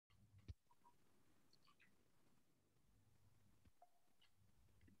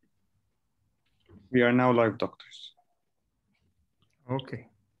We are now live, doctors. Okay.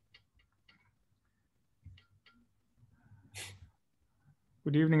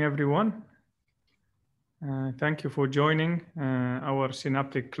 Good evening, everyone. Thank you for joining our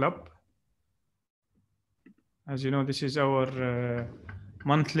Synaptic Club. As you know, this is our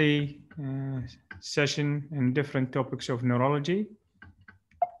monthly session in different topics of neurology.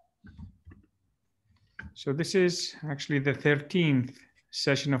 So this is actually the 13th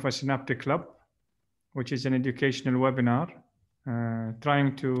session of a Synaptic Club, which is an educational webinar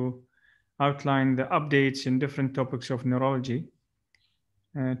trying to outline the updates in different topics of neurology.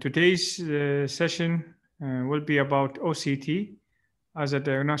 Today's session will be about OCT as a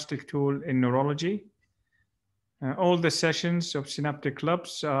diagnostic tool in neurology. All the sessions of Synaptic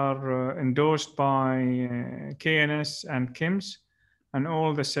Clubs are endorsed by KNS and KIMS, and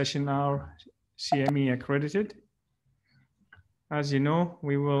all the sessions are CME accredited. As you know,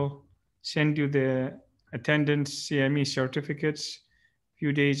 we will send you the attendance CME certificates a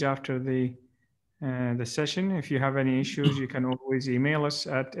few days after the session. If you have any issues, you can always email us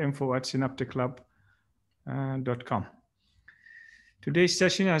at info@synapticclub.com. Today's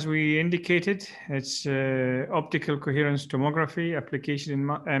session, as we indicated, it's optical coherence tomography application in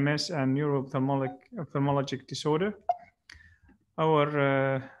MS and neuro-ophthalmologic disorder.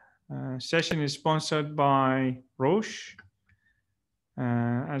 Our session is sponsored by Roche.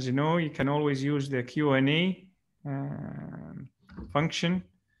 As you know, you can always use the Q&A function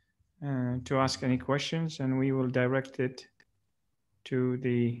to ask any questions, and we will direct it to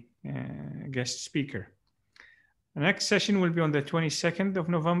the guest speaker. The next session will be on the 22nd of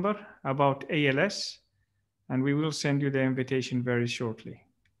November about ALS, and we will send you the invitation very shortly.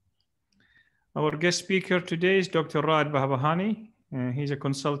 Our guest speaker today is Dr. Raad Bahbahani. He's a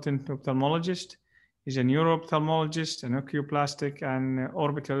consultant ophthalmologist. He's a neuro-ophthalmologist, an oculoplastic and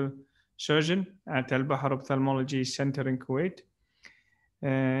orbital surgeon at Al Bahar Ophthalmology Center in Kuwait.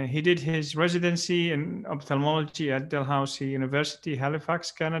 He did his residency in ophthalmology at Dalhousie University,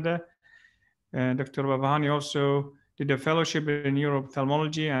 Halifax, Canada. Dr. Bahbahani also did a fellowship in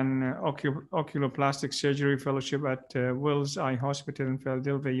neuro-ophthalmology and oculoplastic surgery fellowship at Wills Eye Hospital in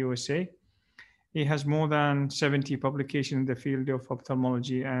Philadelphia, USA. He has more than 70 publications in the field of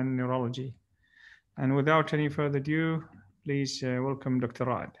ophthalmology and neurology. And without any further ado, please welcome Dr.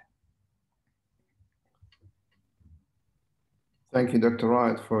 Raad. Thank you, Dr.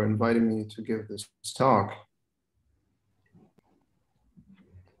 Raad, for inviting me to give this talk.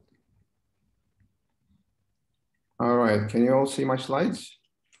 All right, can you all see my slides?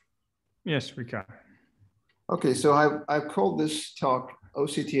 Yes, we can. Okay, so I've called this talk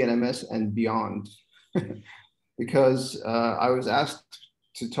OCT and MS and Beyond because I was asked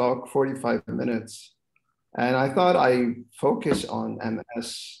to talk 45 minutes, and I thought I focus on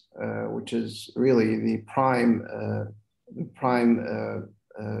MS, which is really the prime.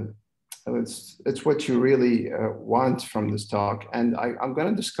 It's what you really want from this talk, and I'm going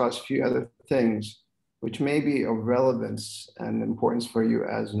to discuss a few other things which may be of relevance and importance for you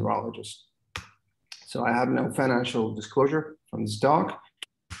as neurologists. So I have no financial disclosure from this talk.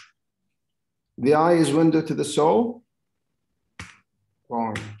 The eye is window to the soul.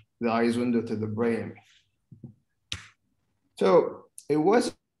 Wrong. The eye is window to the brain. So it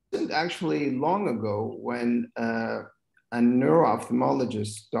wasn't actually long ago when a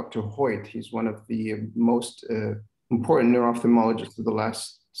neuro-ophthalmologist, Dr. Hoyt, he's one of the most important neuro-ophthalmologists of the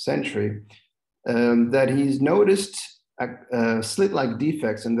last century, that he's noticed slit-like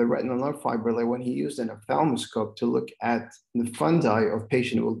defects in the retinal nerve fibrilla when he used an ophthalmoscope to look at the fundi of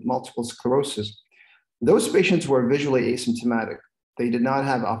patients with multiple sclerosis. Those patients were visually asymptomatic. They did not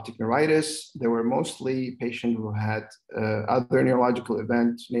have optic neuritis. They were mostly patients who had other neurological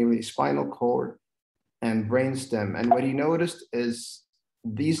events, namely spinal cord and brainstem. And what he noticed is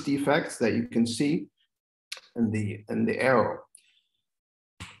these defects that you can see in the arrow.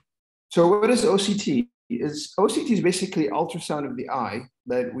 So what is OCT? OCT is basically ultrasound of the eye,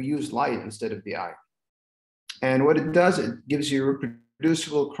 but we use light instead of the eye. And what it does, it gives you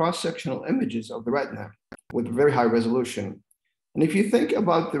reproducible cross-sectional images of the retina with very high resolution. And if you think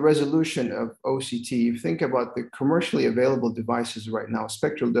about the resolution of OCT, you think about the commercially available devices right now,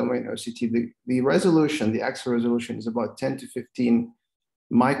 spectral domain OCT, the resolution, the actual resolution is about 10 to 15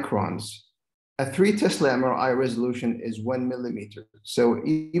 microns. A 3 Tesla MRI resolution is 1 millimeter. So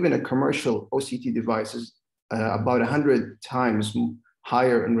even a commercial OCT device is about 100 times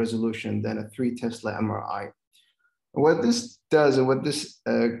higher in resolution than a 3 Tesla MRI. What this does and what this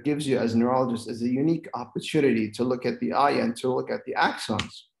gives you as a neurologist is a unique opportunity to look at the eye and to look at the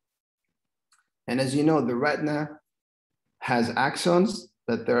axons. And as you know, the retina has axons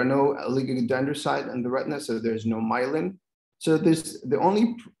that there are no oligodendrocyte in the retina, so there's no myelin. So there's the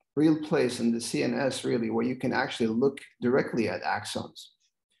only real place in the CNS really where you can actually look directly at axons.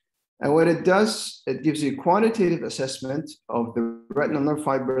 And what it does, it gives you a quantitative assessment of the retinal nerve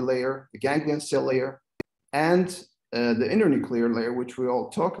fiber layer, the ganglion cell layer, and the internuclear layer, which we all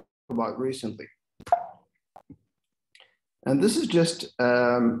talked about recently. And this is just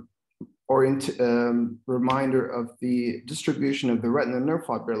reminder of the distribution of the retinal nerve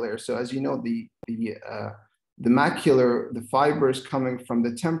fiber layer. So as you know, the macular, the fibers coming from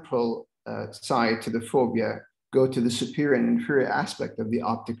the temporal side to the fovea go to the superior and inferior aspect of the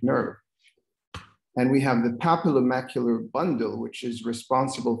optic nerve. And we have the papillomacular bundle, which is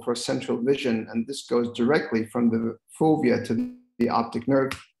responsible for central vision. And this goes directly from the fovea to the optic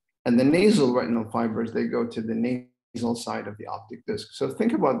nerve. And the nasal retinal fibers, they go to the nasal side of the optic disc. So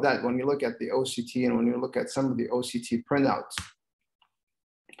think about that when you look at the OCT and when you look at some of the OCT printouts.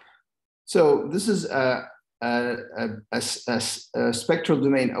 So this is a spectral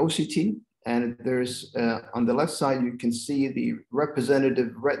domain OCT. And there's on the left side, you can see the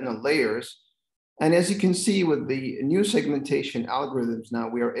representative retinal layers. And as you can see with the new segmentation algorithms now,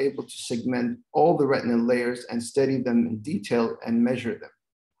 we are able to segment all the retinal layers and study them in detail and measure them.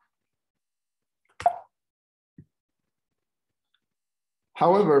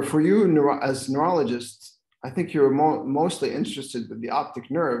 However, for you as neurologists, I think you're mostly interested in the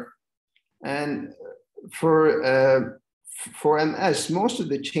optic nerve. And for MS, most of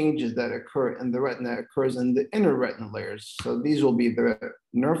the changes that occur in the retina occurs in the inner retinal layers. So these will be the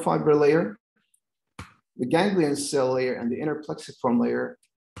nerve fiber layer, the ganglion cell layer, and the inner plexiform layer,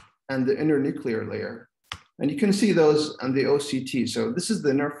 and the internuclear layer. And you can see those on the OCT. So this is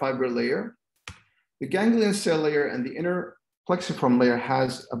the nerve fiber layer. The ganglion cell layer and the inner plexiform layer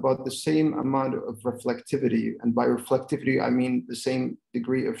has about the same amount of reflectivity. And by reflectivity, I mean the same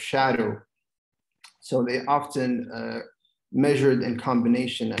degree of shadow. So they often measured in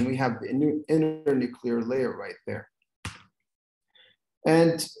combination, and we have the internuclear layer right there.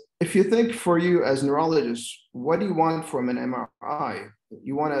 And if you think for you as neurologists, what do you want from an MRI?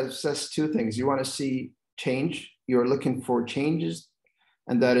 You want to assess two things. You want to see change. You're looking for changes,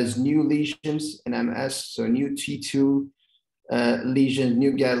 and that is new lesions in MS, so new T2 lesion,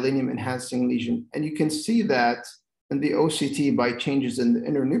 new gadolinium enhancing lesion. And you can see that in the OCT by changes in the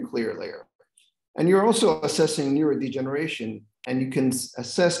internuclear layer. And you're also assessing neurodegeneration, and you can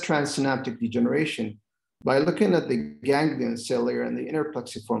assess transsynaptic degeneration by looking at the ganglion cell layer and the inner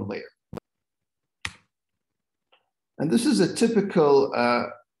plexiform layer. And this is a typical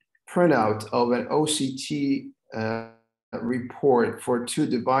printout of an OCT report for two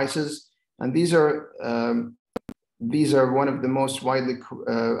devices. And these are one of the most widely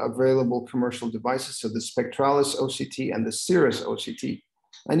available commercial devices. So the Spectralis OCT and the Cirrus OCT.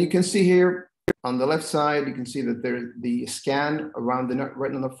 And you can see here on the left side, you can see that there's the scan around the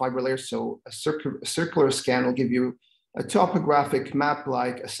retinal fiber layer. So a circular scan will give you a topographic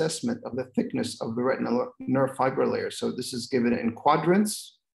map-like assessment of the thickness of the retinal nerve fiber layer. So this is given in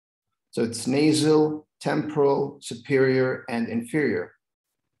quadrants. So it's nasal, temporal, superior, and inferior.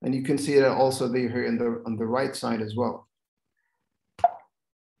 And you can see that also there here on the right side as well.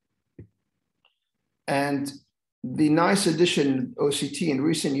 And the nice addition OCT in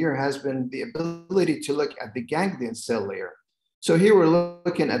recent year has been the ability to look at the ganglion cell layer. So here we're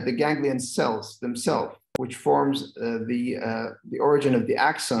looking at the ganglion cells themselves, which forms the origin of the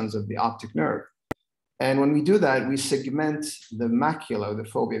axons of the optic nerve. And when we do that, we segment the macula, the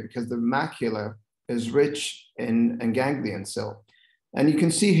fovea, because the macula is rich in ganglion cell. And you can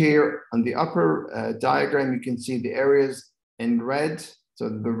see here on the upper diagram, you can see the areas in red. So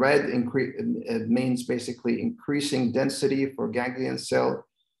the red it means basically increasing density for ganglion cell.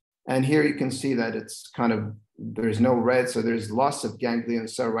 And here you can see that it's kind of, there's no red, so there's loss of ganglion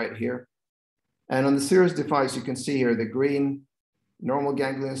cell right here. And on the Cirrus device, you can see here the green normal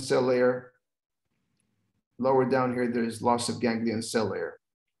ganglion cell layer. Lower down here, there's loss of ganglion cell layer.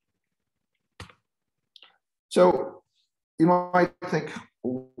 So you might think,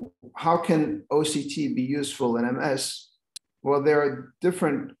 how can OCT be useful in MS? Well, there are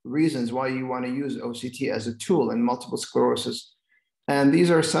different reasons why you want to use OCT as a tool in multiple sclerosis. And these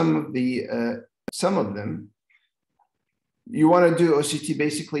are some of them. You want to do OCT,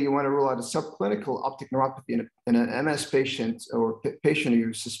 basically, you want to rule out a subclinical optic neuropathy in an MS patient or patient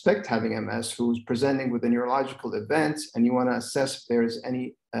you suspect having MS who's presenting with a neurological event, and you want to assess if there is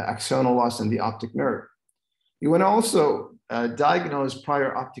any axonal loss in the optic nerve. You want to also diagnose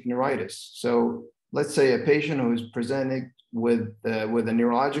prior optic neuritis. So let's say a patient who is presenting with a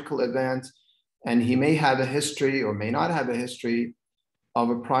neurological event, and he may have a history or may not have a history of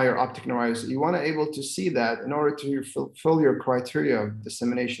a prior optic neuritis. You want to able to see that in order to fulfill your criteria of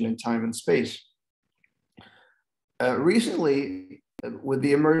dissemination in time and space. Recently, with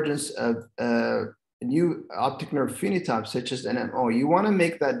the emergence of new optic nerve phenotypes such as NMO, you want to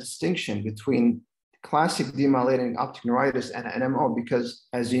make that distinction between classic demyelinating optic neuritis and NMO because,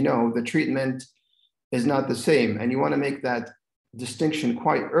 as you know, the treatment is not the same, and you want to make that distinction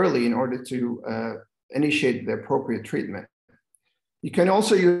quite early in order to initiate the appropriate treatment. You can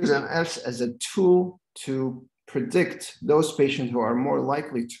also use MS as a tool to predict those patients who are more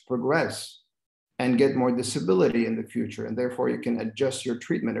likely to progress and get more disability in the future, and therefore you can adjust your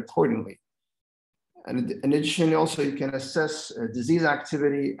treatment accordingly. And in addition, also you can assess disease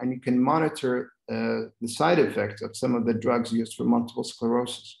activity, and you can monitor the side effects of some of the drugs used for multiple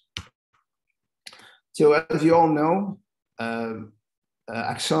sclerosis. So as you all know,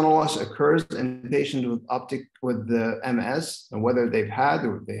 axonal loss occurs in patients with the MS, and whether they've had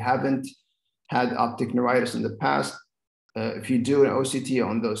or they haven't had optic neuritis in the past. If you do an OCT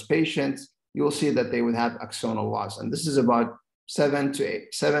on those patients, you will see that they would have axonal loss. And this is about 7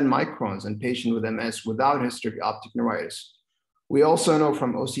 microns in patients with MS without history of optic neuritis. We also know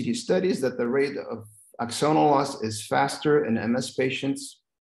from OCT studies that the rate of axonal loss is faster in MS patients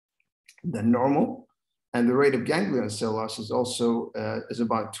than normal. And the rate of ganglion cell loss is also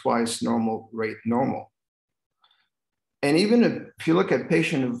about twice normal. And even if you look at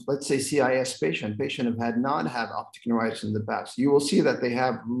patient of, let's say, CIS patient who had not had optic neuritis in the past, you will see that they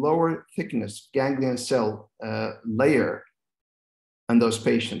have lower thickness ganglion cell layer in those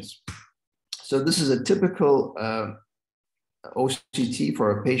patients. So this is a typical OCT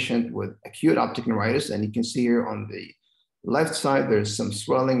for a patient with acute optic neuritis. And you can see here on the left side, there's some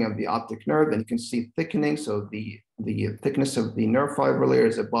swelling of the optic nerve, and you can see thickening. So the thickness of the nerve fiber layer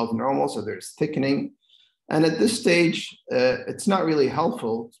is above normal, so there's thickening. And at this stage, it's not really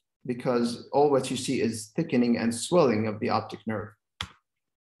helpful because all what you see is thickening and swelling of the optic nerve.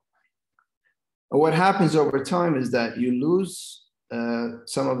 And what happens over time is that you lose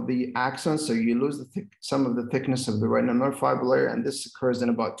some of the axons, so you lose some of the thickness of the retinal nerve fiber layer, and this occurs in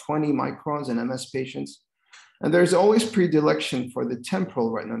about 20 microns in MS patients. And there's always predilection for the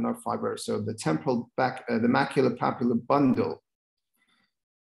temporal retinal nerve fiber, so the temporal the maculopapular bundle.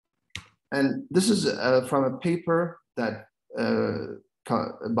 And this is from a paper that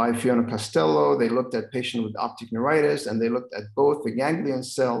by Fiona Costello. They looked at patients with optic neuritis, and they looked at both the ganglion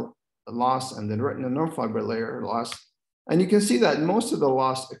cell loss and the retinal nerve fiber layer loss. And you can see that most of the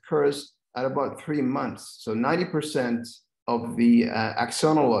loss occurs at about 3 months. So 90% of the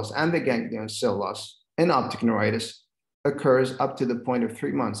axonal loss and the ganglion cell loss in optic neuritis occurs up to the point of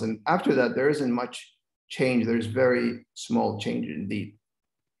 3 months. And after that, there isn't much change. There's very small change indeed.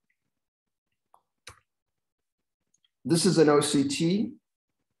 This is an OCT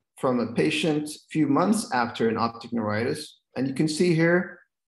from a patient a few months after an optic neuritis. And you can see here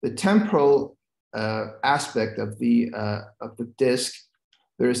the temporal aspect of the disc.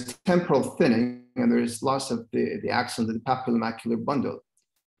 There is temporal thinning, and there is loss of the axon, the papillomacular bundle.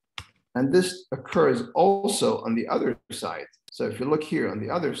 And this occurs also on the other side. So if you look here on the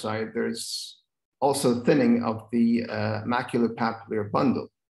other side, there's also thinning of the maculopapular bundle.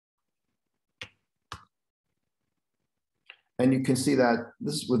 And you can see that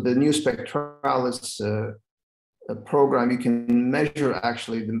this with the new Spectralis program, you can measure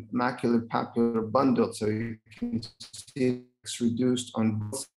actually the maculopapular bundle. So you can see it's reduced on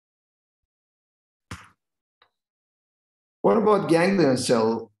both. What about ganglion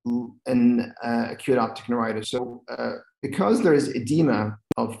cell in acute optic neuritis? So because there is edema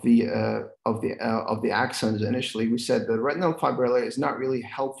of the axons initially, we said the retinal fiber layer is not really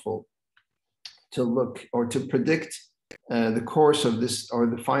helpful to look or to predict the course of this or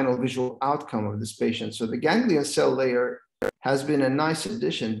the final visual outcome of this patient. So the ganglion cell layer has been a nice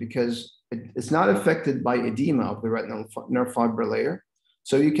addition because it's not affected by edema of the retinal nerve fiber layer.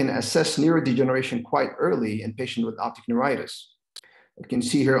 So you can assess neurodegeneration quite early in patients with optic neuritis. You can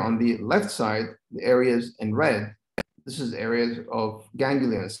see here on the left side, the areas in red. This is areas of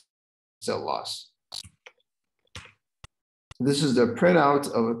ganglion cell loss. This is the printout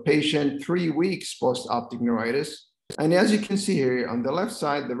of a patient 3 weeks post-optic neuritis. And as you can see here on the left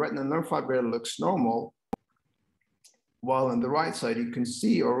side, the retinal nerve fiber looks normal, while on the right side, you can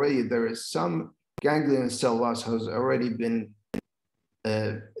see already there is some ganglion cell loss has already been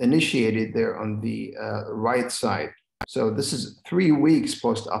initiated there on the right side. So this is 3 weeks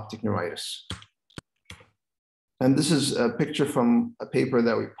post-optic neuritis. And this is a picture from a paper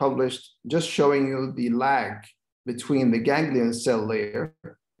that we published, just showing you the lag between the ganglion cell layer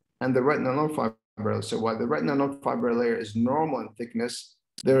and the retinal nerve fiber layer. So while the retinal nerve fiber layer is normal in thickness,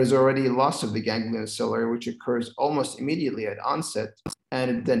 there is already loss of the ganglion cell layer, which occurs almost immediately at onset, and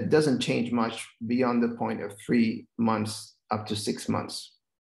it then doesn't change much beyond the point of 3 months up to 6 months.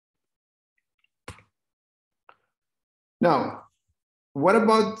 Now, what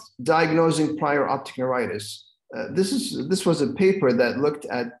about diagnosing prior optic neuritis? This was a paper that looked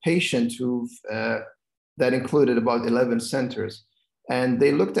at patients that included about 11 centers, and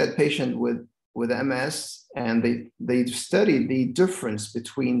they looked at patients with MS, and they studied the difference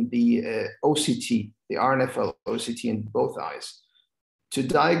between the OCT, the RNFL OCT in both eyes, to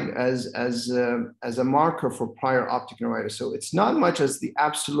diagnose as a marker for prior optic neuritis. So it's not much as the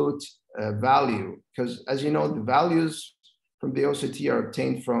absolute value, because as you know, the values from the OCT are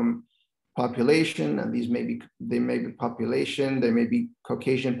obtained from population, and they may be population, they may be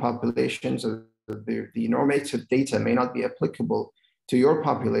Caucasian populations, so the normative data may not be applicable to your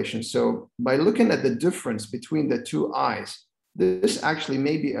population. So by looking at the difference between the two eyes, this actually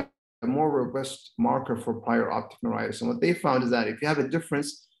may be a more robust marker for prior optic neuritis. And what they found is that if you have a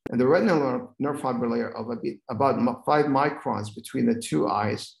difference in the retinal nerve fiber layer of about 5 microns between the two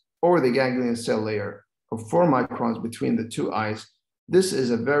eyes, or the ganglion cell layer of 4 microns between the two eyes, this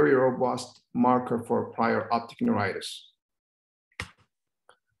is a very robust marker for prior optic neuritis.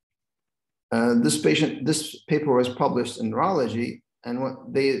 This paper was published in Neurology, and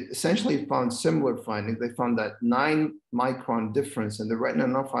what they essentially found similar findings. They found that 9 micron difference in the retinal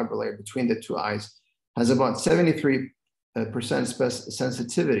nerve fiber layer between the two eyes has about 73%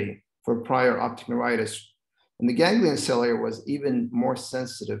 sensitivity for prior optic neuritis. And the ganglion cell layer was even more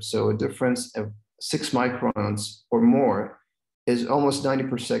sensitive. So a difference of 6 microns or more is almost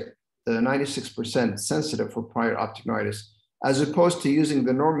 96% sensitive for prior optic neuritis, as opposed to using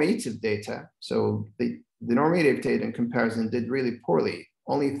the normative data. So the normative data in comparison did really poorly,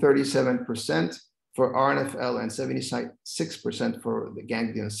 only 37% for RNFL and 76% for the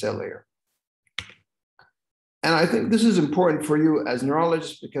ganglion cell layer. And I think this is important for you as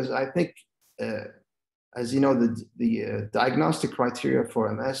neurologists, because I think, as you know, the diagnostic criteria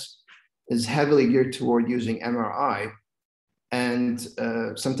for MS is heavily geared toward using MRI. And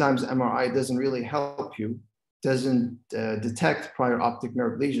sometimes MRI doesn't really help you, doesn't detect prior optic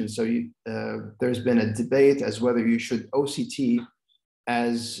nerve lesions. So there's been a debate as whether you should OCT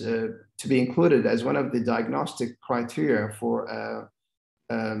as to be included as one of the diagnostic criteria for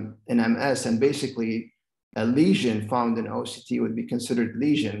an MS. And basically, a lesion found in OCT would be considered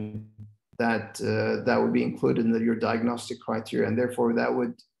lesion that would be included in your diagnostic criteria, and therefore that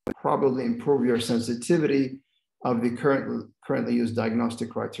would probably improve your sensitivity of the currently used diagnostic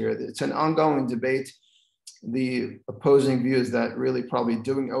criteria. It's an ongoing debate. The opposing view is that really probably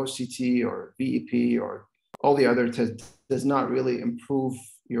doing OCT or VEP or all the other tests does not really improve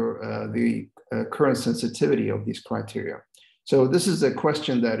the current sensitivity of these criteria. So this is a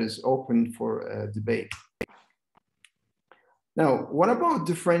question that is open for debate. Now, what about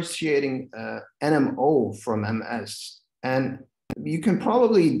differentiating NMO from MS? And you can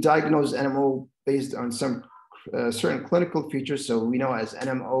probably diagnose NMO based on some certain clinical features. So we know as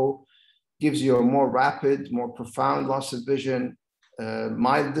NMO gives you a more rapid, more profound loss of vision,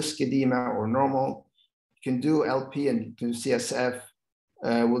 mild disc edema or normal. You can do LP and do CSF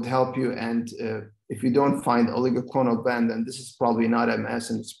would help you. And if you don't find oligoclonal band, then this is probably not MS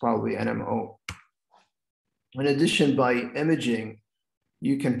and it's probably NMO. In addition, by imaging,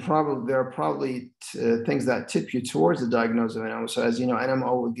 there are probably things that tip you towards the diagnosis of NMO. So as you know,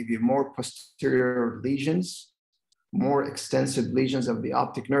 NMO will give you more posterior lesions, more extensive lesions of the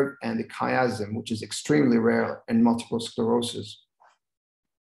optic nerve and the chiasm, which is extremely rare in multiple sclerosis.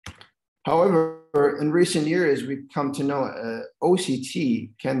 However, in recent years, we've come to know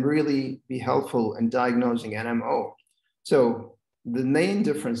OCT can really be helpful in diagnosing NMO. So the main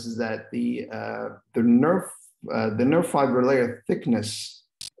difference is that the nerve fiber layer thickness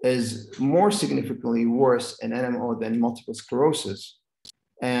is more significantly worse in NMO than multiple sclerosis.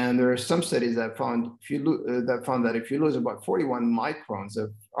 And there are some studies that found that if you lose about 41 microns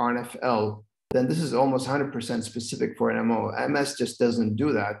of RNFL, then this is almost 100% specific for NMO. MS just doesn't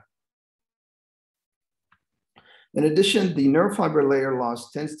do that. In addition, the nerve fiber layer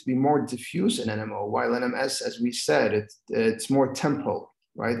loss tends to be more diffuse in NMO, while in MS, as we said, it's more temporal,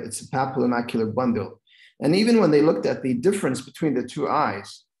 right? It's a papillomacular bundle. And even when they looked at the difference between the two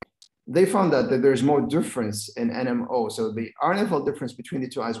eyes, they found that there's more difference in NMO. So the RNFL difference between the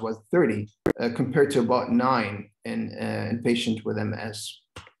two eyes was 30 compared to about 9 in patients with MS.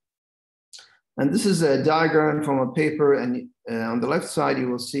 And this is a diagram from a paper, and on the left side, you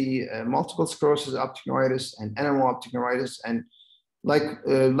will see multiple sclerosis optic neuritis and NMO optic neuritis. And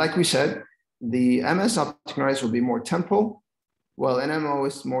like we said, the MS optic neuritis will be more temporal, while NMO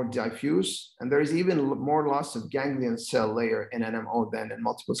is more diffuse, and there is even more loss of ganglion cell layer in NMO than in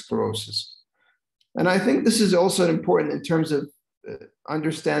multiple sclerosis. And I think this is also important in terms of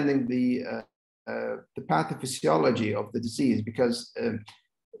understanding the pathophysiology of the disease, because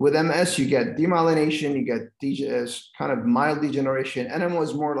with MS, you get demyelination, you get kind of mild degeneration. NMO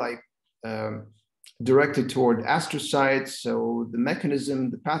is more like directed toward astrocytes. So the mechanism,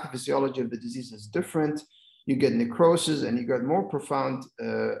 the pathophysiology of the disease is different. You get necrosis and you get more profound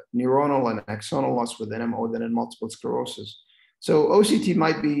neuronal and axonal loss with NMO than in multiple sclerosis. So OCT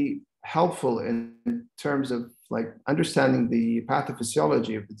might be helpful in terms of like understanding the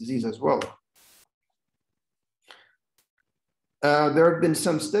pathophysiology of the disease as well. There have been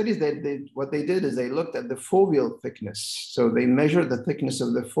some studies that what they did is they looked at the foveal thickness. So they measured the thickness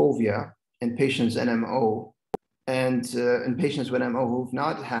of the fovea in patients NMO and in patients with NMO who've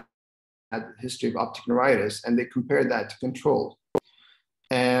not had a history of optic neuritis, and they compared that to control.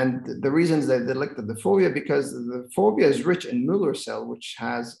 And the reasons that they looked at the fovea, because the fovea is rich in Muller cell, which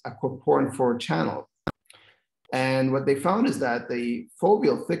has aquaporin 4 channel. And what they found is that the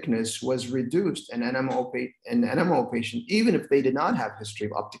foveal thickness was reduced in NMO patient, even if they did not have history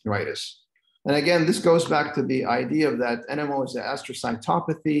of optic neuritis. And again, this goes back to the idea of that NMO is an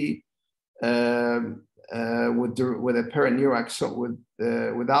astrocytopathy with apparent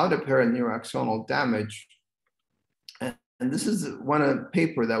without apparent neuroaxonal damage. And this is one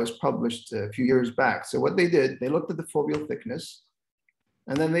paper that was published a few years back. So what they did, they looked at the foveal thickness,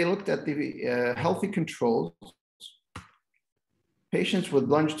 and then they looked at the healthy controls, patients with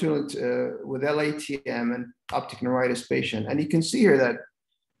longitudinal, with LATM and optic neuritis patient. And you can see here that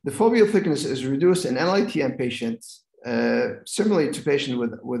the foveal thickness is reduced in LATM patients, similarly to patients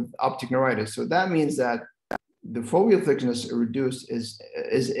with optic neuritis. So that means that the foveal thickness reduced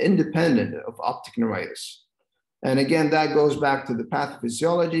is independent of optic neuritis. And again, that goes back to the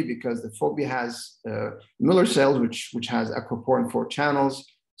pathophysiology, because the fovea has Muller cells, which has aquaporin 4 channels.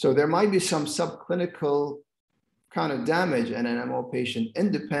 So there might be some subclinical kind of damage in an NMO patient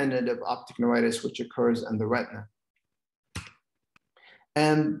independent of optic neuritis, which occurs in the retina.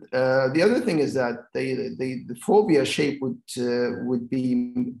 And the other thing is that the fovea shape would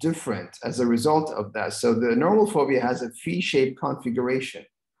be different as a result of that. So the normal fovea has a V-shaped configuration,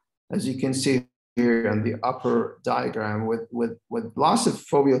 as you can see here on the upper diagram. With loss of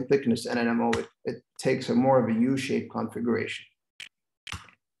foveal thickness and NMO, it takes a more of a U-shaped configuration.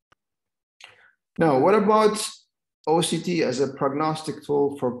 Now, what about OCT as a prognostic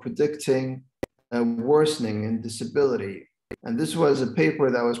tool for predicting worsening in disability? And this was a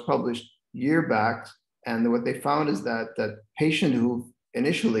paper that was published a year back. And what they found is that patients who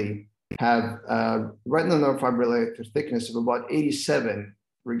initially have retinal neurofibrillary thickness of about 87,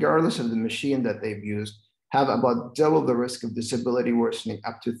 regardless of the machine that they've used, have about double the risk of disability worsening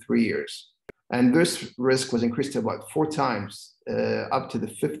up to 3 years. And this risk was increased to about 4 times up to the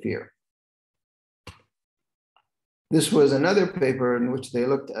 5th year. This was another paper in which they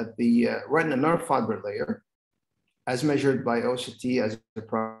looked at the retinal nerve fiber layer as measured by OCT as a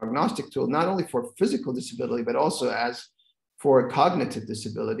prognostic tool, not only for physical disability, but also as for cognitive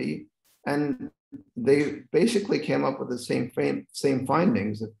disability. And they basically came up with the same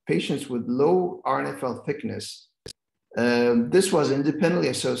findings that patients with low RNFL thickness, this was independently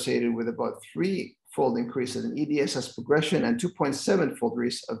associated with about 3-fold increase in EDSS progression and 2.7-fold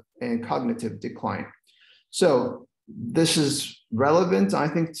increase in cognitive decline. So this is relevant, I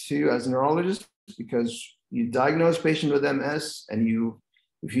think, to as neurologists, because you diagnose patient with MS, and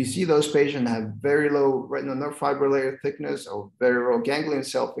if you see those patients have very low retinal nerve fiber layer thickness or very low ganglion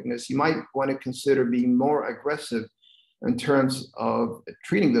cell thickness, you might want to consider being more aggressive in terms of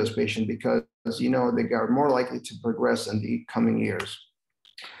treating those patients, because they are more likely to progress in the coming years.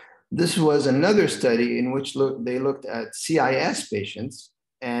 This was another study in which they looked at CIS patients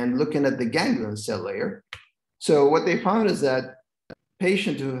and looking at the ganglion cell layer. So what they found is that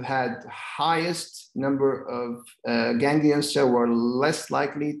patients who had highest number of ganglion cells were less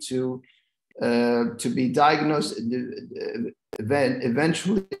likely to be diagnosed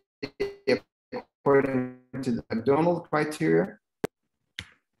eventually according to the McDonald criteria.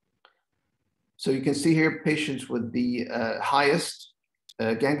 So you can see here patients with the highest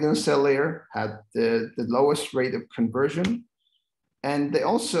ganglion cell layer had the lowest rate of conversion. And they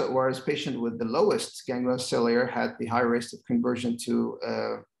also, whereas patients with the lowest ganglion cell layer had the high rate of conversion to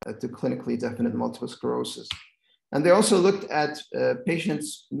clinically definite multiple sclerosis. And they also looked at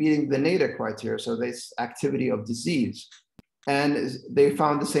patients meeting the NADA criteria, so this activity of disease. And they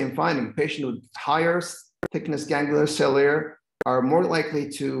found the same finding. Patient with higher thickness ganglion cell layer are more likely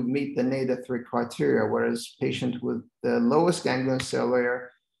to meet the NADA3 criteria, whereas patients with the lowest ganglion cell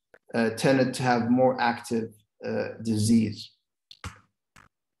layer tended to have more active disease.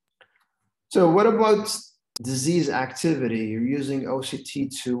 So what about disease activity? You're using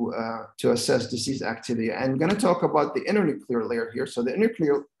OCT to assess disease activity. I'm going to talk about the internuclear layer here. So the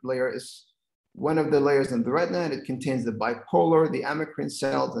internuclear layer is one of the layers in the retina, and it contains the bipolar, the amacrine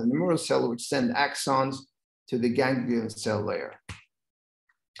cells, and the neural cell, which send axons to the ganglion cell layer.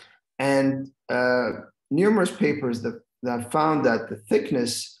 And numerous papers that found that the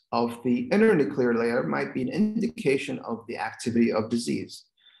thickness of the internuclear layer might be an indication of the activity of disease.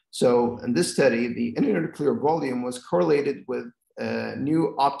 So in this study, the internuclear volume was correlated with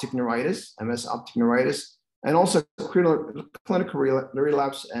new optic neuritis, MS optic neuritis, and also clinical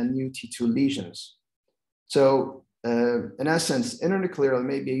relapse and new T2 lesions. So in essence, internuclear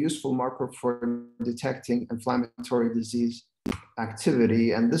may be a useful marker for detecting inflammatory disease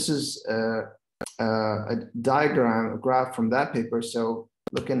activity. And this is a diagram, a graph from that paper. So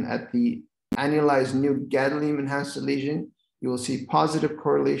looking at the annualized new gadolinium enhanced lesion, you will see positive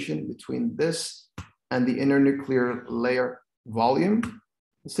correlation between this and the internuclear layer volume.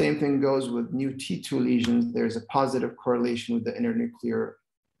 The same thing goes with new T2 lesions. There's a positive correlation with the internuclear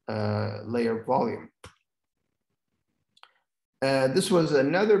layer volume. This was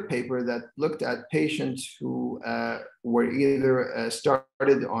another paper that looked at patients who were either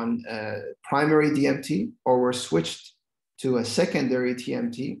started on primary DMT or were switched to a secondary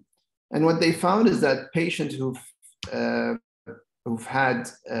TMT. And what they found is that patients who've had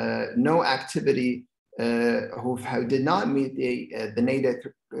no activity, who did not meet the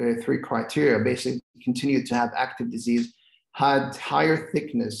NADA3 criteria, basically continued to have active disease, had higher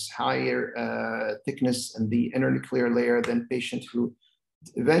thickness in the internuclear layer than patients who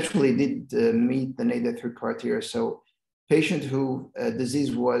eventually did meet the NADA3 criteria. So patient who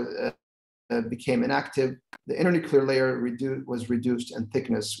disease was became inactive, the internuclear layer was reduced in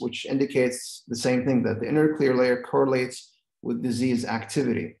thickness, which indicates the same thing, that the internuclear layer correlates with disease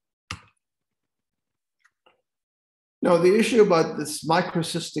activity. Now, the issue about this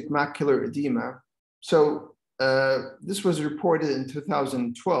microcystic macular edema. So this was reported in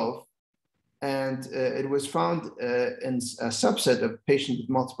 2012, and it was found in a subset of patients with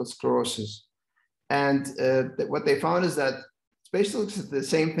multiple sclerosis. And what they found is that it's basically the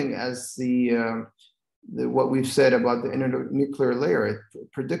same thing as what we've said about the internuclear layer. It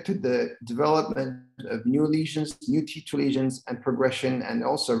predicted the development of new lesions, new T2 lesions, and progression, and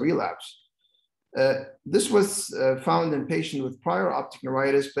also relapse. This was found in patients with prior optic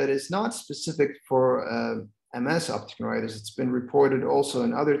neuritis, but it's not specific for MS optic neuritis. It's been reported also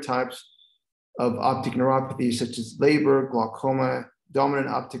in other types of optic neuropathy, such as labor, glaucoma, dominant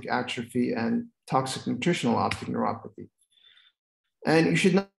optic atrophy, and toxic nutritional optic neuropathy. And you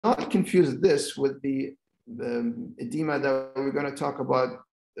should not confuse this with the edema that we're going to talk about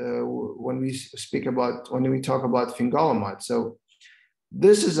when we talk about fingolimod. So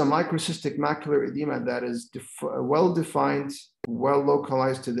this is a microcystic macular edema that is well-defined,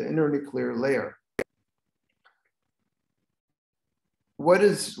 well-localized to the internuclear layer. What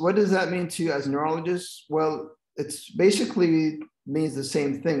does that mean to you as neurologists? Well, it's basically means the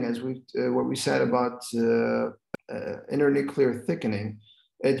same thing as what we said about internuclear thickening.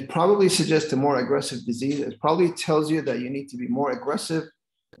 It probably suggests a more aggressive disease. It probably tells you that you need to be more aggressive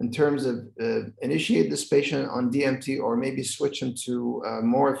in terms of initiate this patient on DMT or maybe switch them to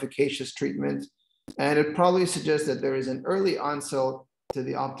more efficacious treatment. And it probably suggests that there is an early onset to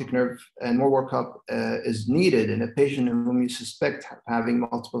the optic nerve and more workup is needed in a patient in whom you suspect having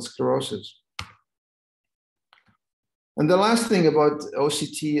multiple sclerosis. And the last thing about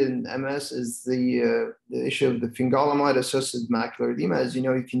OCT and MS is the issue of the fingolimod-associated macular edema. As you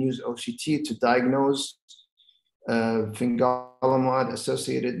know, you can use OCT to diagnose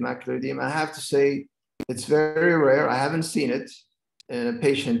fingolimod-associated macular edema. I have to say, it's very rare. I haven't seen it in a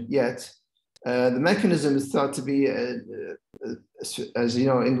patient yet. The mechanism is thought to be, as you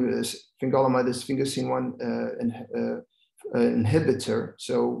know, fingolimod is sphingosine-1 inhibitor.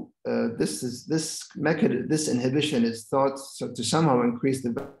 So this inhibition is thought to somehow increase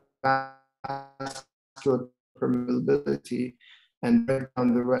the vascular permeability and break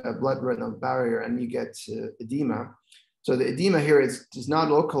down the blood-retinal barrier, and you get edema. So the edema here is not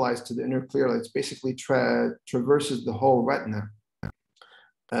localized to the internuclear. It's basically traverses the whole retina.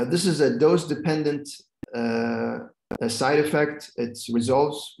 This is a dose-dependent side effect. It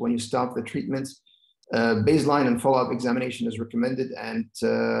resolves when you stop the treatment. Baseline and follow-up examination is recommended. And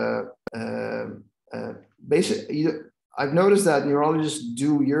basically, I've noticed that neurologists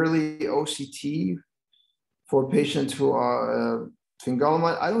do yearly OCT for patients who are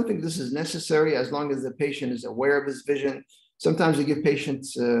fingolimod. I don't think this is necessary as long as the patient is aware of his vision. Sometimes you give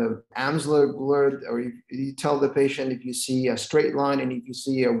patients Amsler blurred, or you tell the patient if you see a straight line and if you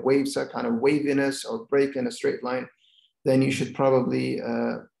see a wave, some kind of waviness or break in a straight line, then you should probably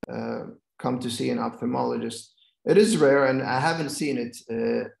come to see an ophthalmologist. It is rare, and I haven't seen it,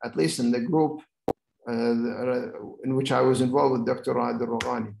 at least in the group in which I was involved with Dr. Raad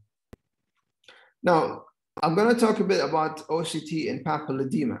al-Rouhani. Now, I'm going to talk a bit about OCT and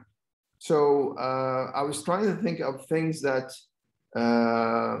papilledema. So I was trying to think of things that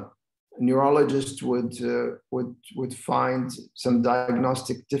neurologists would find some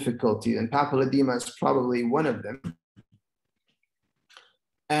diagnostic difficulty, and papilledema is probably one of them.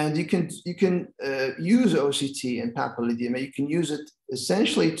 And you can use OCT and papilledema. You can use it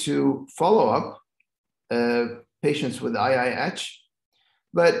essentially to follow up patients with IIH,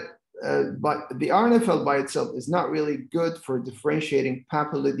 but the RNFL by itself is not really good for differentiating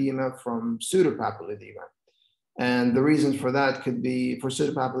papilledema from pseudopapilledema. And the reasons for that could be, for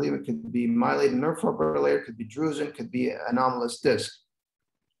pseudopapilledema, could be myelinated nerve fiber layer, could be drusen, could be anomalous disc.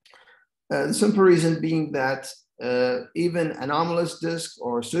 The simple reason being that even anomalous disc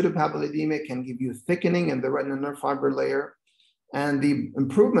or pseudopapilledema can give you thickening in the retinal nerve fiber layer. And the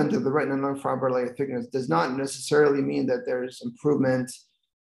improvement of the retinal nerve fiber layer thickness does not necessarily mean that there's improvement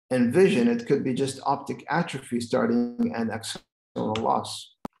in vision. It could be just optic atrophy starting and axonal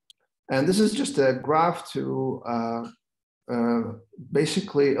loss. And this is just a graph to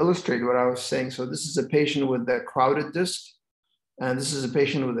basically illustrate what I was saying. So this is a patient with a crowded disc, and this is a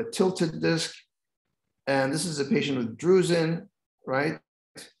patient with a tilted disc, and this is a patient with drusen, right?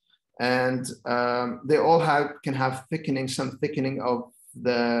 And they all can have thickening, some thickening of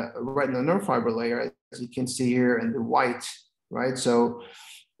the retinal nerve fiber layer, as you can see here in the white, right? So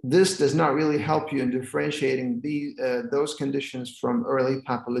this does not really help you in differentiating those conditions from early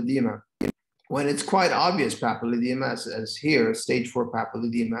papilledema. When it's quite obvious papilledema, as here, stage 4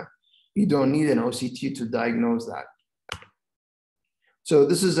 papilledema, you don't need an OCT to diagnose that. So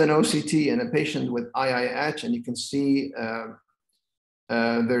this is an OCT in a patient with IIH, and you can see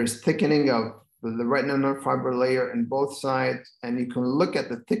there's thickening of the retinal nerve fiber layer in both sides, and you can look at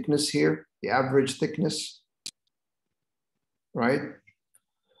the thickness here, the average thickness, right?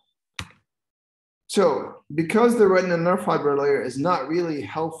 So because the retinal nerve fiber layer is not really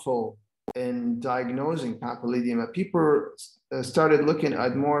helpful in diagnosing papilledema, people started looking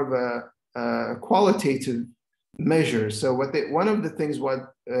at more of a qualitative measure. So one of the things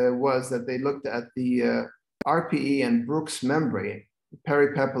was that they looked at the RPE and Brooks membrane,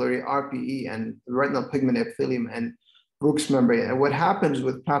 peripapillary RPE and retinal pigment epithelium and Brooks membrane. And what happens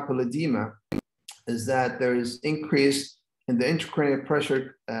with papilledema is that there is increase in the intracranial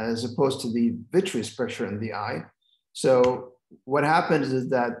pressure as opposed to the vitreous pressure in the eye. So what happens is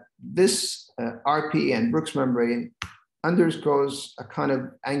that this RPE and Brooks membrane undergoes a kind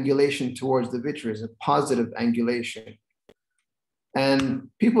of angulation towards the vitreous, a positive angulation. And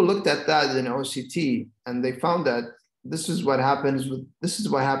people looked at that in OCT, and they found that this is what happens with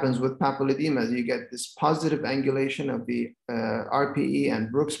papilledema. You get this positive angulation of the RPE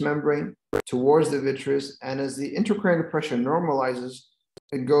and Brooks membrane towards the vitreous, and as the intracranial pressure normalizes,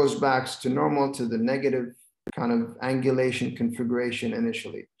 it goes back to normal, to the negative kind of angulation configuration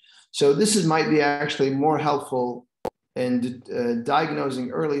initially. So this might be actually more helpful in diagnosing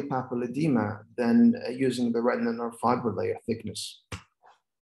early papilledema than using the retinal nerve fiber layer thickness.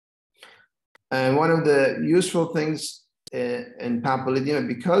 And one of the useful things in papilledema,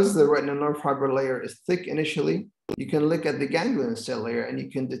 because the retinal nerve fiber layer is thick initially, you can look at the ganglion cell layer and you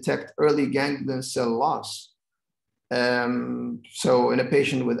can detect early ganglion cell loss. So in a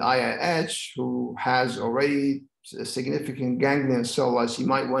patient with IIH who has already a significant ganglion cell loss, you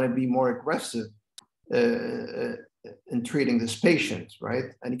might want to be more aggressive in treating this patient,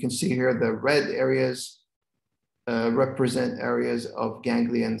 right? And you can see here the red areas represent areas of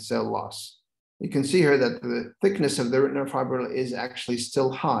ganglion cell loss. You can see here that the thickness of the retinal fiber is actually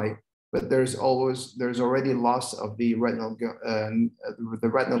still high, but there's already loss of the retinal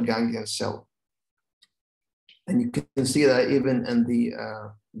ganglion cell. And you can see that even in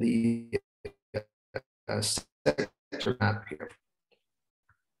the sector map here.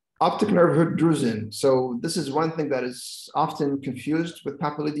 Optic nerve hood drusen. So this is one thing that is often confused with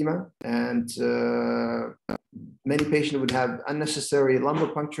papilledema, and many patients would have unnecessary lumbar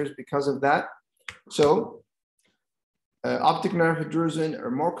punctures because of that. So optic nerve hood drusen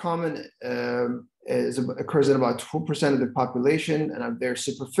are more common, occurs in about 2% of the population, and if they're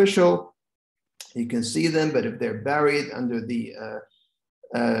superficial, you can see them, but if they're buried under the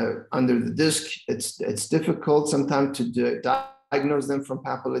under the disc. It's difficult sometimes to diagnose them from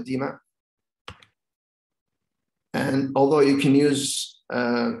papilledema. And although you can use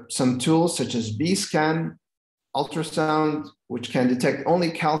some tools such as B-scan, ultrasound, which can detect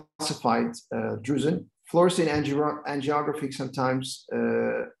only calcified drusen, fluorescein angiography sometimes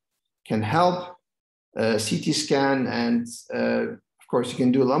can help, CT scan, and of course you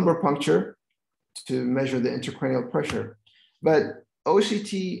can do lumbar puncture to measure the intracranial pressure. But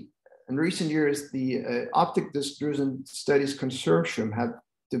OCT, in recent years, the Optic Disc Drusen Studies Consortium have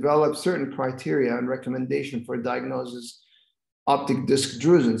developed certain criteria and recommendation for diagnosis optic disc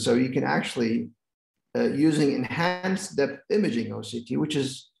drusen. So you can actually, using enhanced depth imaging OCT, which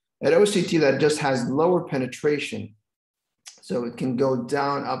is an OCT that just has lower penetration. So it can go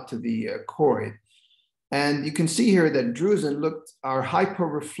down up to the choroid. And you can see here that drusen are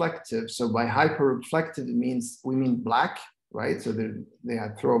hyperreflective. So by hyperreflective, we mean black, right? So they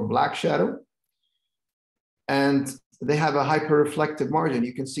throw a black shadow. And they have a hyperreflective margin.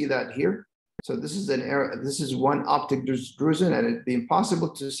 You can see that here. So this is this is one optic drusen, and it'd be impossible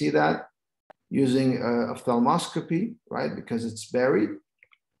to see that using ophthalmoscopy, right? Because it's buried.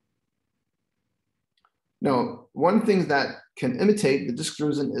 Now, one thing that can imitate the disc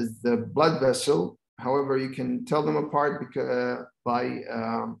drusen is the blood vessel. However, you can tell them apart by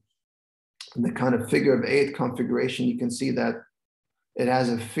the kind of figure of 8 configuration. You can see that it has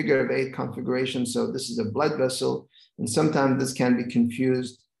a figure of 8 configuration. So this is a blood vessel. And sometimes this can be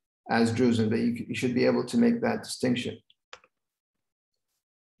confused as drusen, but you should be able to make that distinction.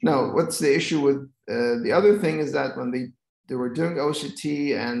 Now, what's the issue with the other thing is that when they were doing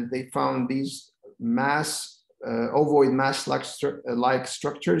OCT and they found these ovoid mass-like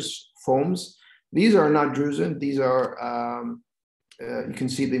structures, foams, these are not drusen. These are, you can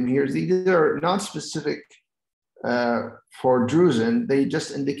see them here. These are not specific for drusen. They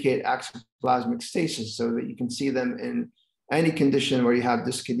just indicate axoplasmic stasis, so that you can see them in any condition where you have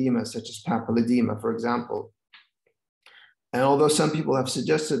disc edema, such as papilledema, for example. And although some people have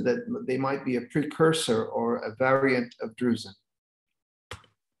suggested that they might be a precursor or a variant of drusen.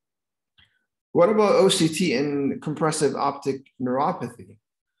 What about OCT in compressive optic neuropathy?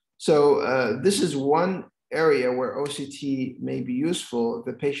 So this is one area where OCT may be useful if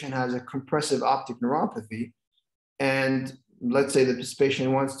the patient has a compressive optic neuropathy. And let's say that this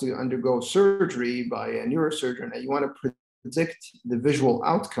patient wants to undergo surgery by a neurosurgeon, and you want to predict the visual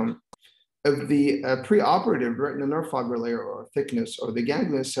outcome of the preoperative retinal nerve fiber layer or thickness, or the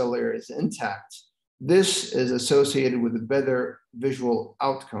ganglion cell layer is intact. This is associated with a better visual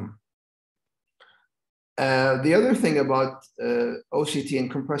outcome. The other thing about OCT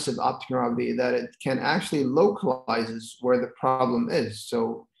and compressive optic neuropathy is that it can actually localizes where the problem is.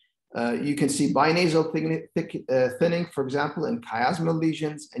 So you can see binasal thinning, for example, in chiasmal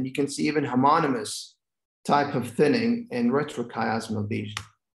lesions, and you can see even homonymous type of thinning in retrochiasmal lesions.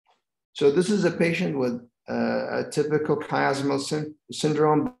 So this is a patient with a typical chiasmal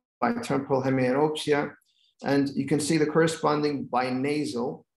syndrome by temporal hemianopsia, and you can see the corresponding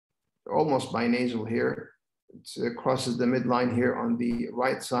binasal, almost binasal here. It crosses the midline here on the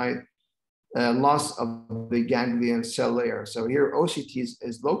right side, loss of the ganglion cell layer. So here OCT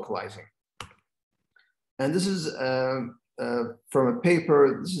is localizing. And this is from a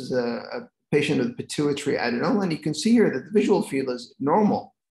paper. This is a patient with pituitary adenoma, and you can see here that the visual field is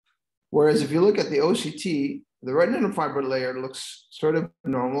normal. Whereas if you look at the OCT, the retinal fiber layer looks sort of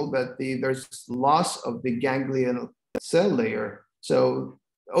normal, but there's loss of the ganglion cell layer. So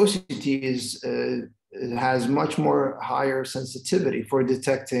OCT has much more higher sensitivity for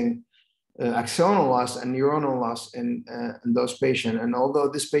detecting axonal loss and neuronal loss in those patients. And although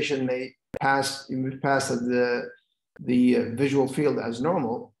this patient may pass the visual field as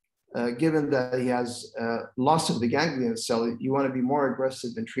normal, given that he has loss of the ganglion cell, you want to be more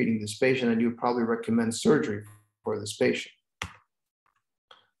aggressive in treating this patient, and you would probably recommend surgery for this patient.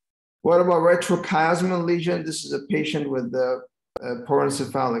 What about retrochiasmal lesion? This is a patient with the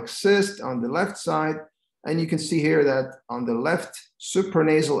porencephalic cyst on the left side. And you can see here that on the left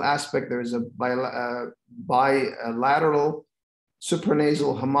supranasal aspect, there is a bilateral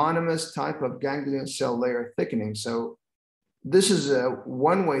supranasal homonymous type of ganglion cell layer thickening. So this is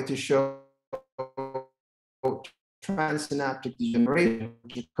one way to show transsynaptic degeneration,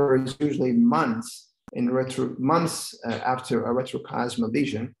 which occurs usually months after a retrochiasmal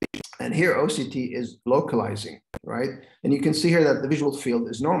lesion. And here OCT is localizing, right? And you can see here that the visual field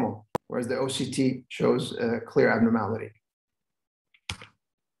is normal, whereas the OCT shows a clear abnormality.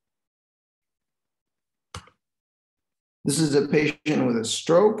 This is a patient with a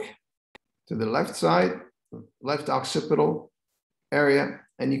stroke to the left side, left occipital. area.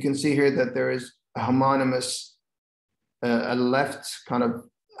 And you can see here that there is a homonymous, a left kind of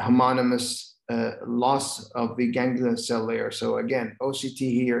homonymous loss of the ganglion cell layer. So again, OCT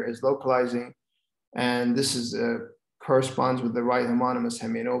here is localizing, and this is corresponds with the right homonymous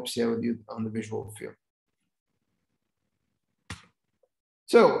hemianopsia with you on the visual field.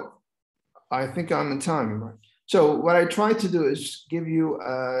 So I think I'm in time, right? So what I tried to do is give you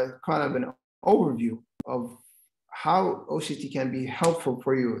a kind of an overview of how OCT can be helpful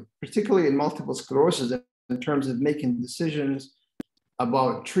for you, particularly in multiple sclerosis, in terms of making decisions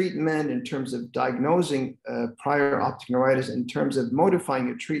about treatment, in terms of diagnosing prior optic neuritis, in terms of modifying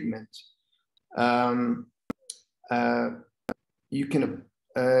your treatment. You can,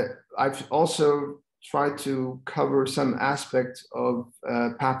 I've also tried to cover some aspects of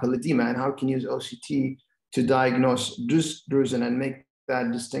papilledema and how you can use OCT to diagnose drusen and make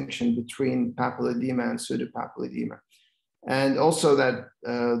that distinction between papilledema and pseudopapilledema. And also that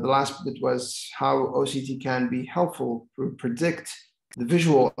the last bit was how OCT can be helpful to predict the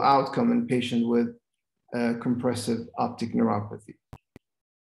visual outcome in patients with compressive optic neuropathy.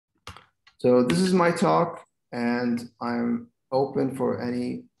 So this is my talk, and I'm open for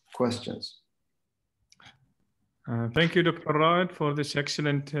any questions. Thank you, Dr. Raed, for this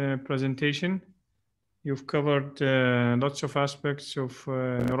excellent presentation. You've covered lots of aspects of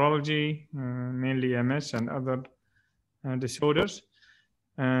neurology, mainly MS and other disorders.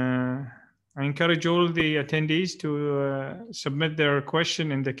 I encourage all the attendees to submit their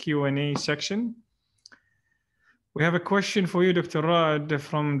question in the Q&A section. We have a question for you, Dr. Raed,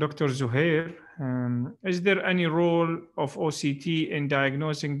 from Dr. Zuhair. Is there any role of OCT in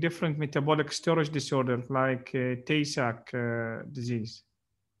diagnosing different metabolic storage disorders like Tay-Sachs disease?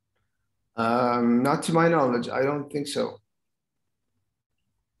 Not to my knowledge, I don't think so.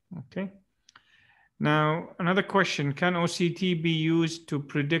 Okay. Now, another question, can OCT be used to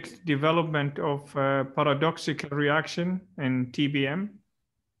predict development of paradoxical reaction in TBM?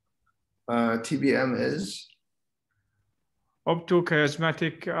 TBM is?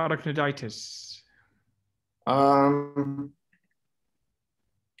 Optochiasmatic arachnoiditis. I'm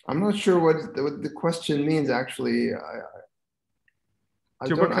not sure what the question means, actually.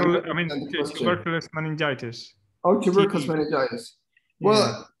 Tuberculous meningitis. Oh, tuberculous meningitis. Yeah.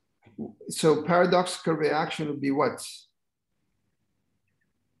 Well, so paradoxical reaction would be what?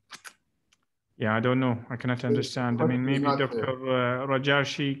 Yeah, I don't know. I cannot understand. I mean, maybe Dr.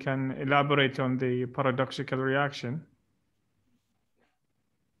 Rajarshi can elaborate on the paradoxical reaction.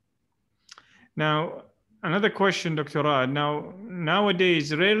 Now, another question, Dr. Raed. Now,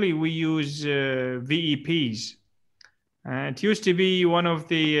 nowadays, rarely we use VEPs. It used to be one of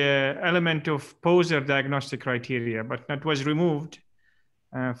the element of poser diagnostic criteria, but that was removed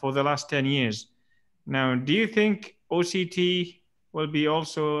for the last 10 years. Now, do you think OCT will be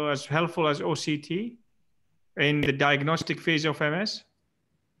also as helpful as OCT in the diagnostic phase of MS?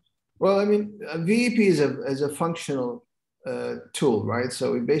 Well, I mean, VEP is a functional tool, right?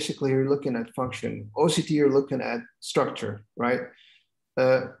 So basically you're looking at function. OCT, you're looking at structure, right?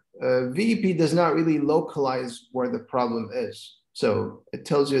 VEP does not really localize where the problem is. So it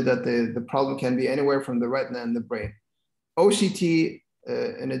tells you that the problem can be anywhere from the retina and the brain. OCT,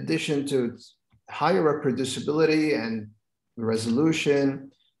 in addition to its higher reproducibility and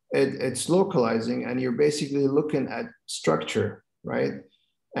resolution, it's localizing, and you're basically looking at structure, right?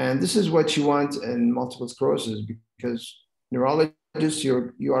 And this is what you want in multiple sclerosis, because neurologists,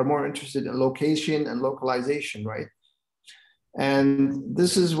 you are more interested in location and localization, right? And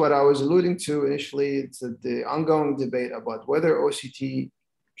this is what I was alluding to initially. It's the ongoing debate about whether OCT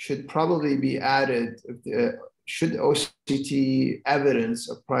should probably be added, should OCT evidence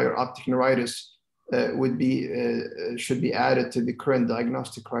of prior optic neuritis should be added to the current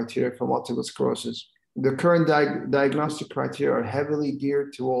diagnostic criteria for multiple sclerosis. The current diagnostic criteria are heavily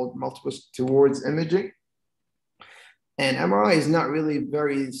geared towards imaging, and MRI is not really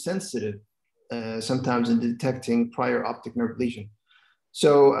very sensitive sometimes in detecting prior optic nerve lesion.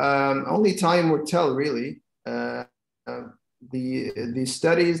 So only time will tell, really. The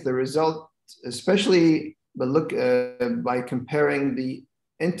studies, the result, especially by comparing the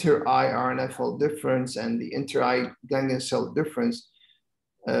inter-eye RNFL difference and the inter-eye ganglion cell difference,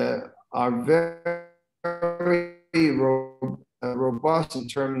 are very robust in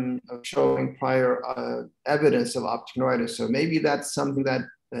terms of showing prior evidence of optic neuritis. So maybe that's something that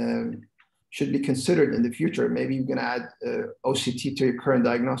should be considered in the future. Maybe you can add OCT to your current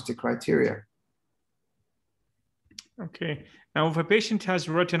diagnostic criteria. Okay. Now, if a patient has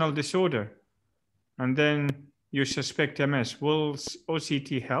retinal disorder and then you suspect MS, will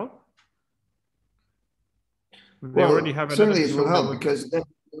OCT help? They already have another certainly it will disorder help because then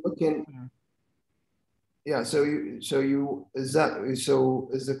you're looking. Yeah. So is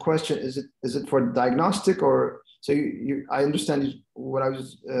the question, is it for diagnostic, or so I understand what I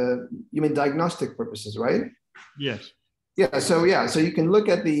was, you mean diagnostic purposes, right? Yes. Yeah. So you can look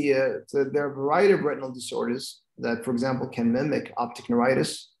at so there are a variety of retinal disorders that, for example, can mimic optic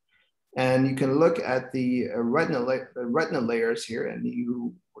neuritis. And you can look at the retinal layers here, and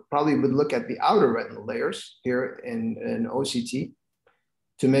you probably would look at the outer retinal layers here in OCT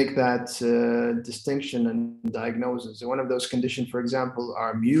to make that distinction and diagnosis. And one of those conditions, for example,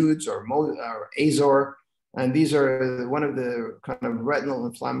 are MUDES or Azor, and these are one of the kind of retinal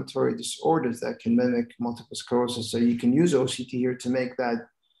inflammatory disorders that can mimic multiple sclerosis. So you can use OCT here to make that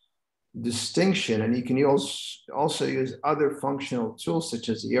distinction, and you can also use other functional tools such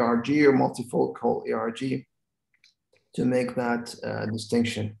as ERG or multifocal ERG to make that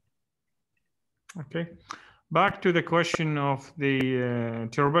distinction. Okay, back to the question of the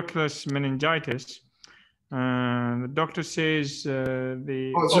tuberculous meningitis. The doctor says so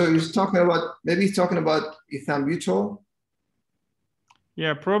he's talking about, maybe he's talking about ethambutol.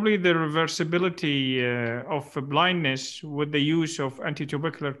 Yeah, probably the reversibility of blindness with the use of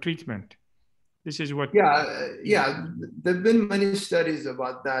anti-tubercular treatment. This is what. Yeah. There've been many studies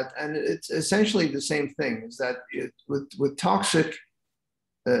about that, and it's essentially the same thing. Is that with toxic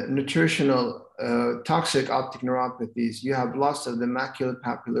nutritional toxic optic neuropathies, you have loss of the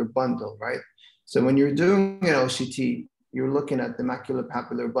maculopapular bundle, right? So when you're doing an OCT, you're looking at the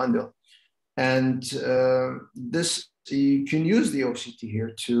maculopapular bundle, and this. You can use the OCT here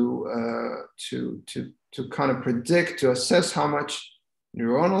to kind of predict, to assess how much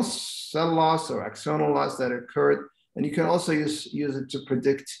neuronal cell loss or axonal loss that occurred, and you can also use it to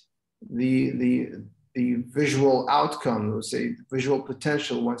predict the visual outcome, let's say visual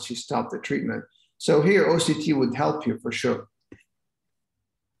potential once you stop the treatment. So here OCT would help you for sure.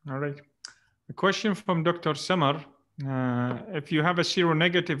 All right. A question from Dr. Samar. If you have a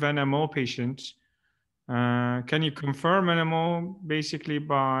seronegative NMO patient, can you confirm NMO basically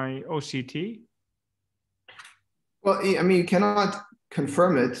by OCT? Well, I mean, you cannot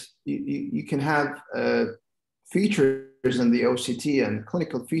confirm it. You can have features in the OCT and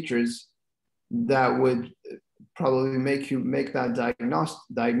clinical features that would probably make that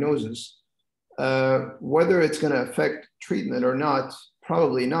diagnosis. Whether it's going to affect treatment or not,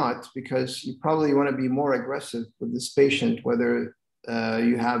 probably not, because you probably want to be more aggressive with this patient, whether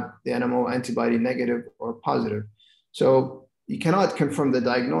you have the NMO antibody negative or positive. So you cannot confirm the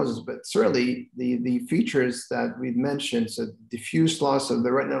diagnosis, but certainly the features that we've mentioned, so diffuse loss of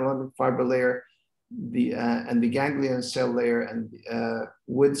the retinal fiber layer, and the ganglion cell layer, and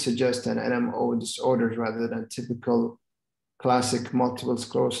would suggest an NMO disorder rather than typical classic multiple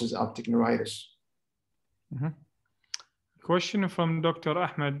sclerosis optic neuritis. Mm-hmm. Question from Dr.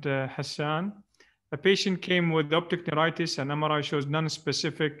 Ahmed Hassan. A patient came with optic neuritis and MRI shows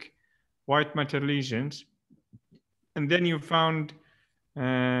non-specific white matter lesions. And then you found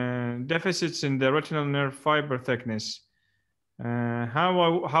deficits in the retinal nerve fiber thickness.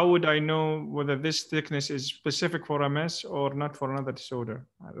 How would I know whether this thickness is specific for MS or not for another disorder?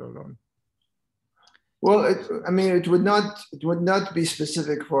 I don't know. Well, it would not be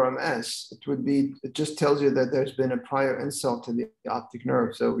specific for MS. It just tells you that there's been a prior insult to the optic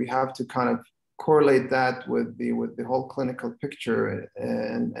nerve. So we have to kind of correlate that with the whole clinical picture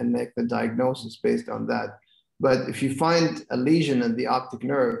and make the diagnosis based on that. But if you find a lesion in the optic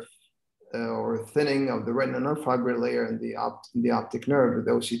nerve or thinning of the retinal nerve fiber layer in the optic nerve with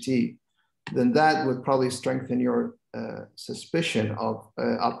OCT, then that would probably strengthen your suspicion of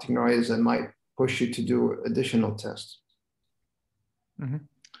optic neuritis and might push you to do additional tests. Mm-hmm.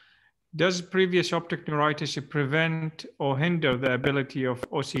 Does previous optic neuritis prevent or hinder the ability of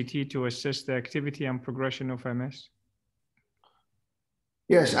OCT to assess the activity and progression of MS?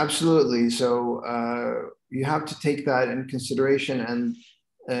 Yes, absolutely. So you have to take that in consideration, and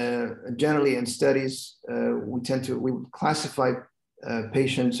generally in studies, we would classify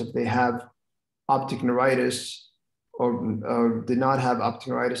patients if they have optic neuritis or did not have optic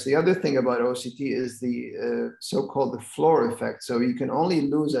neuritis. The other thing about OCT is the so-called the floor effect. So you can only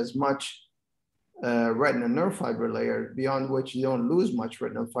lose as much retinal nerve fiber layer, beyond which you don't lose much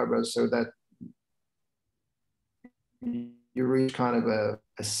retinal fiber, so that you reach kind of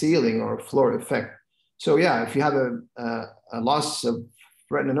a ceiling or a floor effect. So yeah, if you have a loss of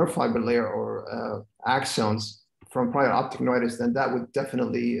retinal nerve fiber layer or axons from prior optic neuritis, then that would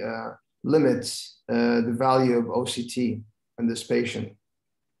definitely limit the value of OCT in this patient.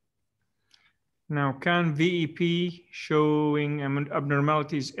 Now, can VEP showing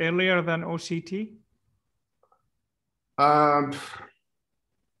abnormalities earlier than OCT?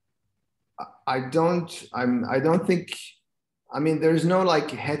 I don't think, I mean, there's no like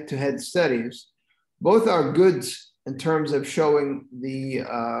head-to-head studies. Both are good in terms of showing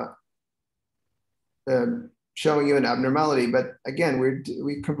showing you an abnormality, but again,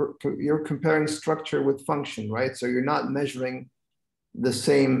 you're comparing structure with function, right? So you're not measuring the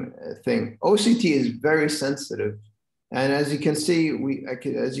same thing. OCT is very sensitive, and as you can see, we've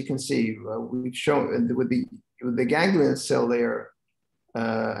shown with the ganglion cell layer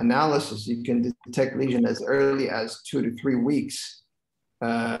analysis, you can detect lesion as early as 2 to 3 weeks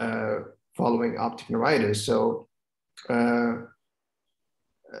following optic neuritis. So,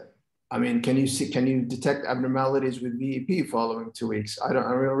 I mean, can you detect abnormalities with VEP following 2 weeks? I don't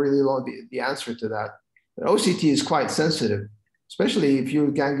really know the answer to that. But OCT is quite sensitive, especially if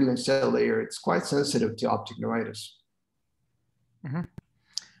you're ganglion cell layer. It's quite sensitive to optic neuritis. Mm-hmm.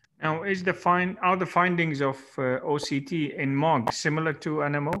 Now, are the findings of OCT in MOG similar to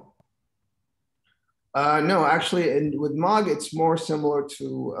NMO? No, actually, with MOG, it's more similar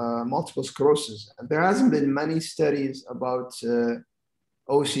to multiple sclerosis. There hasn't been many studies about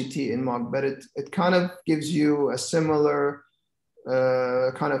OCT in MOG, but it kind of gives you a similar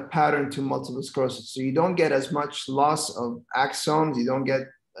kind of pattern to multiple sclerosis. So you don't get as much loss of axons, you don't get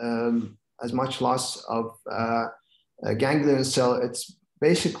as much loss of ganglion cell. It's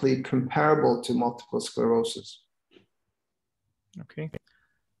basically comparable to multiple sclerosis. Okay.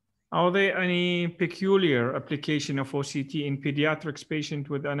 Are there any peculiar application of OCT in pediatrics patients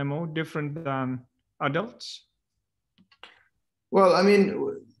with NMO different than adults? Well, I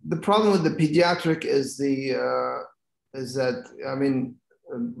mean, the problem with the pediatric is that, I mean,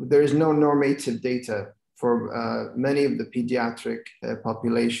 there is no normative data for many of the pediatric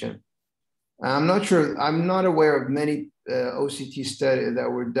population. I'm not aware of many OCT studies that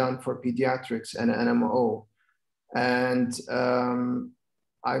were done for pediatrics and NMO. And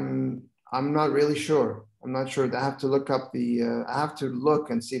I'm not really sure. I'm not sure. I have to look up I have to look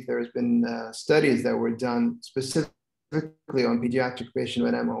and see if there's been studies that were done specifically on pediatric patient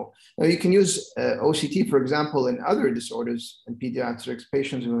with NMO. Now you can use OCT, for example, in other disorders in pediatrics.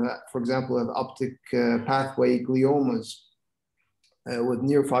 Patients who, for example, have optic pathway gliomas with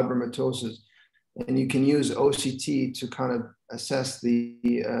neurofibromatosis, and you can use OCT to kind of assess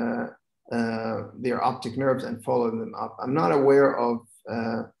their optic nerves and follow them up. I'm not aware of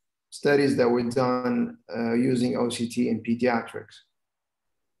studies that were done using OCT in pediatrics.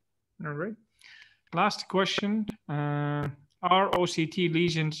 All right. Last question. Are OCT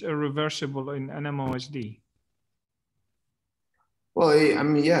lesions irreversible in NMOSD? Well, I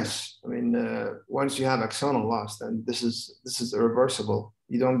mean, yes. I mean, once you have axonal loss, then this is irreversible.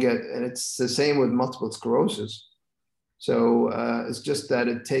 You don't get, and it's the same with multiple sclerosis. So it's just that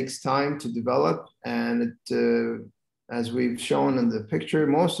it takes time to develop, and as we've shown in the picture,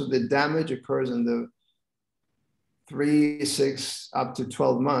 most of the damage occurs in the 3, 6, up to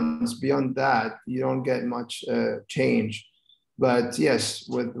 12 months. Beyond that, you don't get much change. But yes,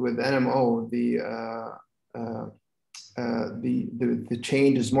 with NMO, the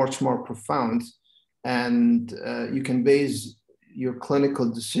change is much more profound, and you can base your clinical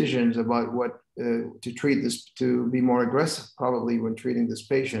decisions about what to treat this, to be more aggressive probably when treating this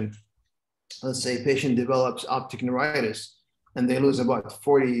patient. Let's say a patient develops optic neuritis and they lose about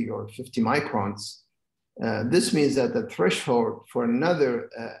 40 or 50 microns. This means that the threshold for another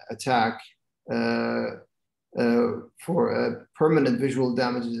attack for permanent visual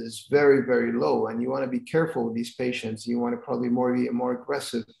damages is very, very low. And you want to be careful with these patients. You want to probably be more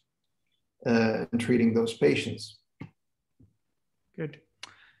aggressive in treating those patients. Good.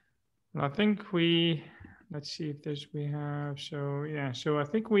 Well, I think let's see if we have, so yeah, so I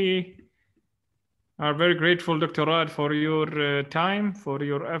think we are very grateful, Dr. Raad, for your time, for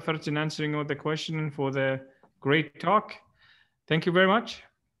your efforts in answering all the questions, and for the great talk. Thank you very much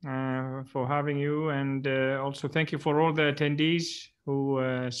for having you. And also thank you for all the attendees who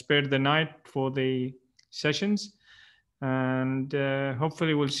spared the night for the sessions. And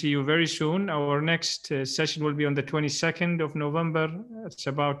hopefully we'll see you very soon. Our next session will be on the 22nd of November. It's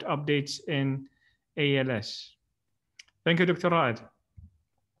about updates in ALS. Thank you, Dr. Raad.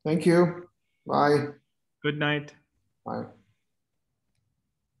 Thank you. Bye. Good night. Bye.